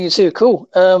You too. Cool.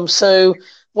 So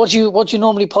what do you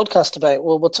normally podcast about?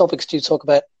 Well, what topics do you talk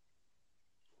about?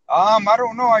 I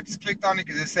don't know. I just clicked on it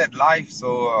because it said life.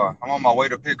 So I'm on my way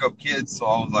to pick up kids. So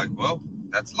I was like, well,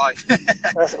 that's life.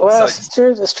 Well, So I it's just,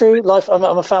 true. It's true. Life. I'm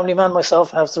a family man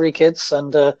myself. I have three kids,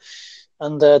 and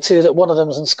two that one of them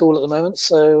is in school at the moment.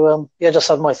 So yeah, just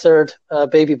had my third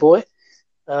baby boy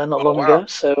not oh, long wow. ago.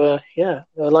 So yeah,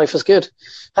 life is good.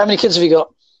 How many kids have you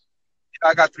got?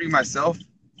 I got three myself.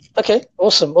 Okay,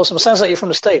 awesome, awesome. It sounds like you're from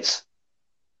the States.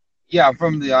 Yeah, I'm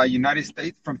from the United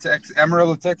States, from Texas,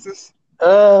 Amarillo, Texas.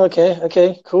 Oh, okay,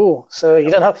 okay, cool. So you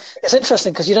don't have. It's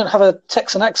interesting because you don't have a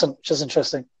Texan accent, which is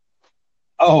interesting.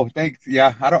 Oh, thanks.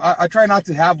 Yeah, I don't. I try not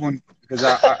to have one because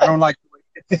I don't like.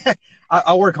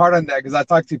 I work hard on that because I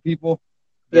talk to people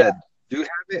Yeah. that do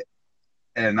have it,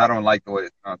 and I don't like the way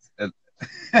it sounds.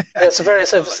 Yeah, it's a very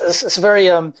So like, it's a very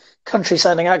country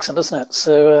sounding accent, isn't it?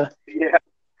 So yeah,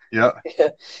 yeah. yeah,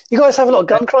 you guys have a lot of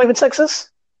gun crime in Texas.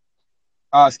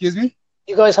 Excuse me.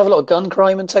 You guys have a lot of gun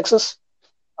crime in Texas.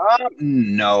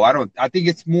 No, I don't. I think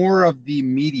it's more of the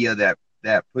media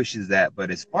that pushes that.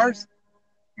 But as far as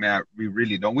man, we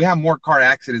really don't. We have more car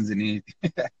accidents than anything.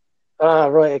 Ah,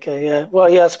 right, okay, yeah. Well,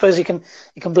 yeah, I suppose you can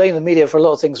blame the media for a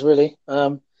lot of things, really.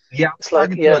 Yeah, I It's was like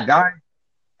talking to a yeah, guy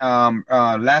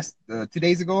last 2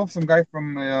 days ago, some guy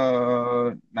from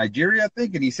Nigeria, I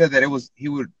think, and he said that it was he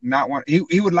would not want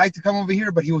he would like to come over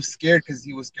here, but he was scared because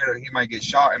he was scared that he might get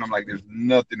shot. And I'm like, there's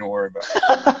nothing to worry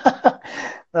about.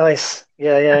 nice,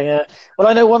 yeah, yeah, yeah. Well,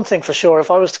 I know one thing for sure.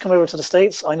 If I was to come over to the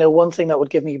States, I know one thing that would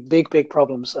give me big, big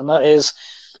problems, and that is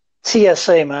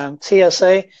TSA, man.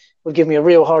 TSA would give me a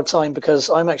real hard time because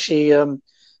I'm actually of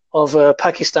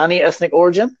Pakistani ethnic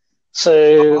origin. So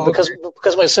Oh, okay.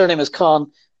 because my surname is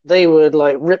Khan, they would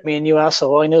like rip me a new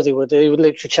asshole. I know they would. They would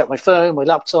literally check my phone, my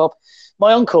laptop.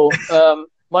 My uncle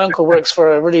works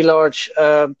for a really large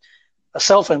a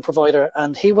cell phone provider,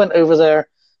 and he went over there.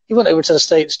 He went over to the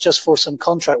States just for some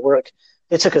contract work.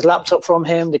 They took his laptop from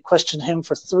him. They questioned him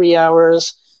for 3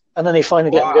 hours, and then they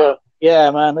finally let him Wow. go. Yeah,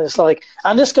 man. It's like,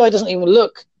 and this guy doesn't even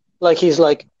look like he's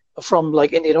like from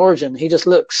like Indian origin. He just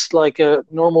looks like a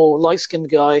normal light skinned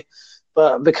guy,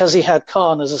 but because he had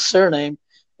Khan as a surname,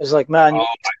 it's like, man, Oh,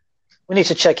 we need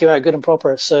to check you out good and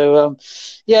proper. So,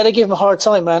 yeah, they give him a hard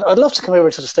time, man. I'd love to come over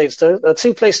to the States, though.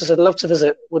 Two places I'd love to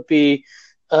visit would be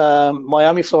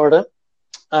Miami, Florida.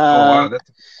 oh, wow. And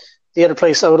the other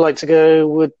place I would like to go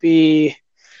would be,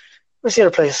 where's the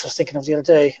other place I was thinking of the other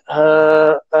day?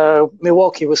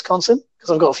 Milwaukee, Wisconsin,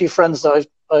 because I've got a few friends that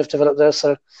I've developed there.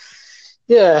 So,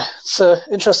 yeah, it's an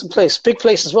interesting place. Big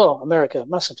place as well, America,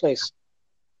 massive place.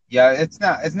 Yeah, it's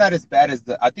not as bad as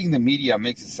the I think the media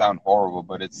makes it sound horrible,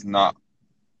 but it's not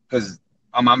because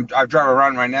I drive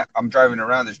around right now. I'm driving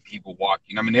around. There's people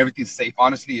walking. I mean, everything's safe.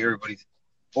 Honestly, everybody's.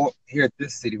 Oh, here at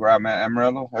this city where I'm at,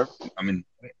 Amarillo. I mean,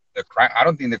 the crime. I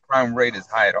don't think the crime rate is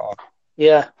high at all.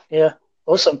 Yeah, yeah,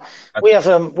 awesome. I, We have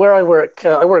where I work.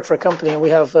 I work for a company, and we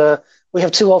have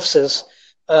two offices.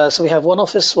 So we have one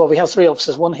office. Well, we have three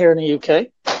offices. One here in the UK,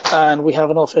 and we have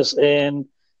an office in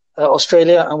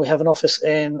Australia, and we have an office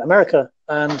in America.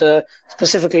 And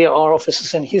specifically, our office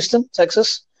is in Houston,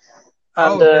 Texas.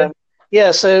 And oh, okay.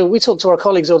 yeah, so we talk to our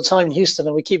colleagues all the time in Houston,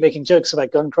 and we keep making jokes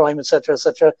about gun crime, et cetera, et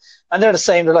cetera. And they're the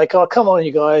same. They're like, "Oh, come on,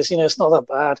 you guys. It's not that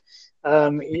bad.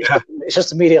 Yeah, It's just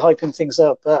the media hyping things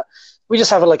up." But we just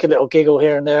have like a little giggle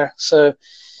here and there. So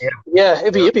yeah, yeah,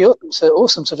 it'd be yeah. it'd be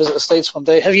awesome to visit the States one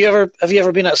day. Have you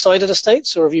ever been outside of the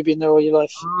States, or have you been there all your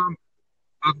life? Um,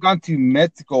 I've gone to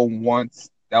Mexico once.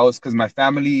 That was because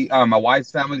my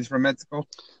wife's family's from Mexico.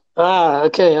 Ah,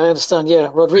 okay, I understand. Yeah,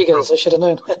 Rodriguez. I should have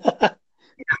known.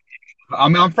 I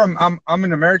mean, I'm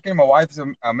an American. My wife's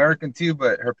American too,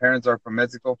 but her parents are from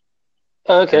Mexico.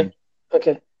 Okay, And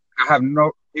okay. I have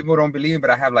no people don't believe me, but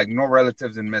I have like no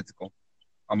relatives in Mexico.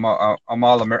 I'm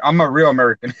all American. I'm a real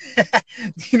American.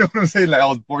 You know what I'm saying? Like I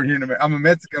was born here in America. I'm a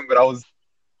Mexican, but I was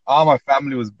all my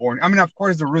family was born. I mean, of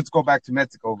course, the roots go back to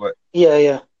Mexico, but Yeah,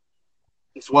 yeah.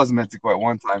 this was Mexico at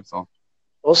one time. So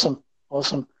Awesome,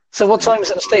 awesome. So what yeah, time is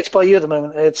it in the States by you at the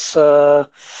moment? It's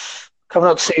coming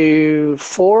up to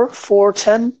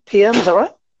 4:10 p.m. Is that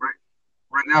right? right,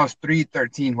 right now it's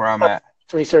 3:13 where I'm at.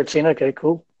 3:13. Okay,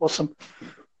 cool, awesome.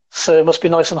 So it must be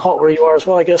nice and hot where you are as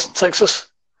well, I guess, in Texas.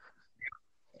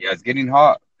 Yeah, it's getting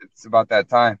hot. It's about that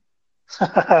time.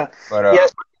 Yeah, But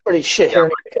it's pretty shit yeah. here in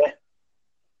the UK.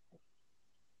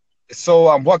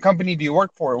 So what company do you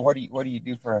work for? What do you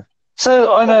do for?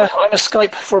 So I'm a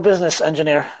Skype for Business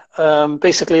engineer.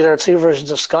 Basically, there are two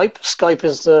versions of Skype. Skype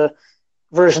is the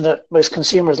version that most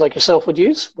consumers like yourself would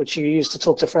use, which you use to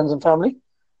talk to friends and family.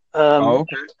 Oh, Um,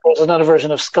 okay. there's another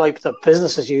version of Skype that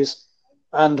businesses use,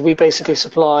 and we basically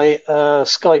supply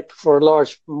Skype for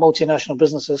large multinational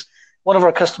businesses. One of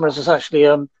our customers is actually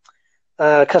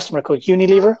a customer called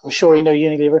Unilever. I'm sure you know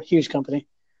Unilever, huge company.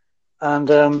 And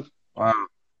Wow.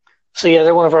 so yeah,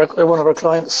 they're one of our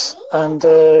clients, and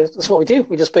that's what we do.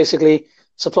 We just basically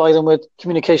supply them with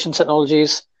communication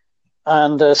technologies,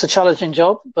 and it's a challenging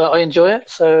job, but I enjoy it,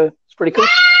 so it's pretty cool.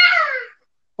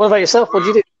 What about yourself? What do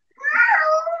you do?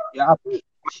 Yeah, I paint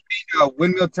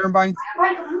windmill turbines.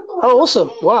 Oh,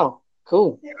 awesome! Wow,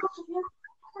 cool. Yeah,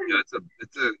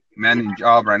 it's a demanding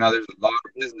job right now. There's a lot of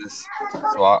business,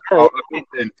 so I paint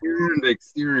the interior and the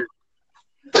exterior.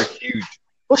 They're huge.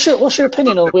 What's your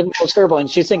opinion on windmill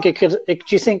turbines? Do you think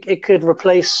it could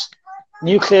replace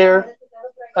nuclear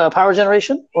power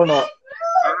generation or not?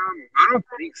 I don't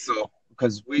think so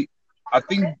because I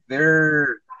think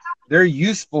they're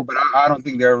useful, but I don't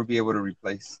think they'll ever be able to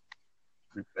replace.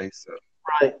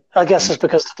 Right. I guess it's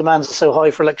because the demands are so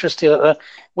high for electricity that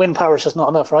wind power is just not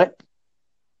enough, right?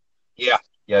 Yeah,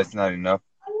 it's not enough.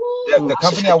 The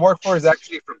company I work for is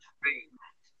actually from Spain.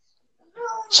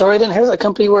 Sorry, I didn't hear that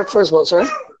company you work for as well. Sorry.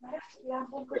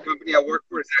 The company I work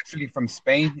for is actually from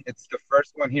Spain. It's the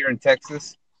first one here in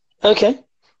Texas. Okay,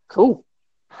 cool.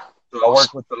 So I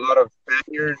work with a lot of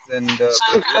Spaniards and.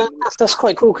 That's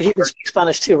quite cool because you can speak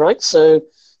Spanish too, right? So.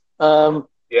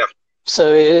 Yeah.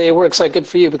 So it works out good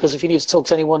for you because if you need to talk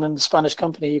to anyone in the Spanish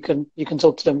company, you can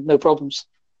talk to them, no problems.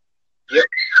 Yeah,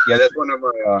 that's one of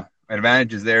my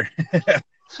advantages there.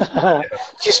 Do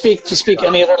you speak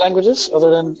any other languages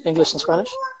other than English and Spanish?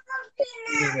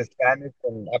 Spanish,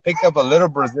 and I picked up a little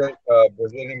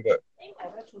Brazilian, but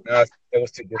no, it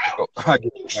was too difficult. I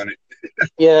get on it.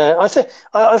 Yeah, I think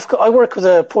I work with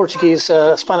a Portuguese,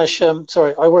 Spanish.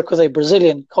 I work with a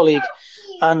Brazilian colleague,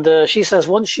 and she says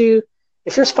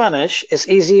if you're Spanish, it's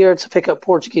easier to pick up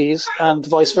Portuguese, and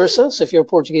vice versa. So if you're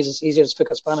Portuguese, it's easier to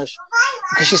pick up Spanish,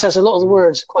 because she says a lot of the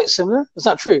words are quite similar. Is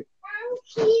that true?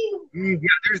 Yeah,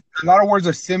 there's a lot of words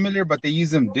are similar, but they use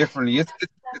them differently. It's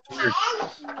weird.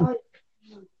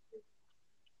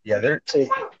 Yeah,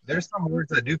 there's some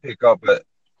words I do pick up, but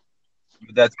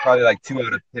that's probably like 2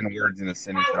 out of 10 words in a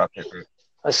sentence that I pick up.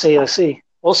 I see.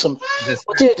 Awesome.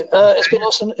 Well, dude, it's been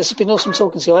awesome. It's been awesome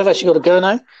talking to you. I've actually got to go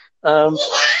now.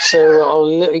 So I'll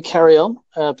let you carry on,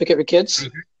 pick up your kids,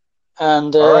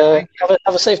 and right,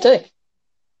 have a safe day.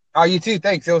 Oh, you too.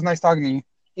 Thanks. It was nice talking to you.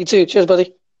 You too. Cheers,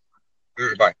 buddy.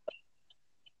 Bye.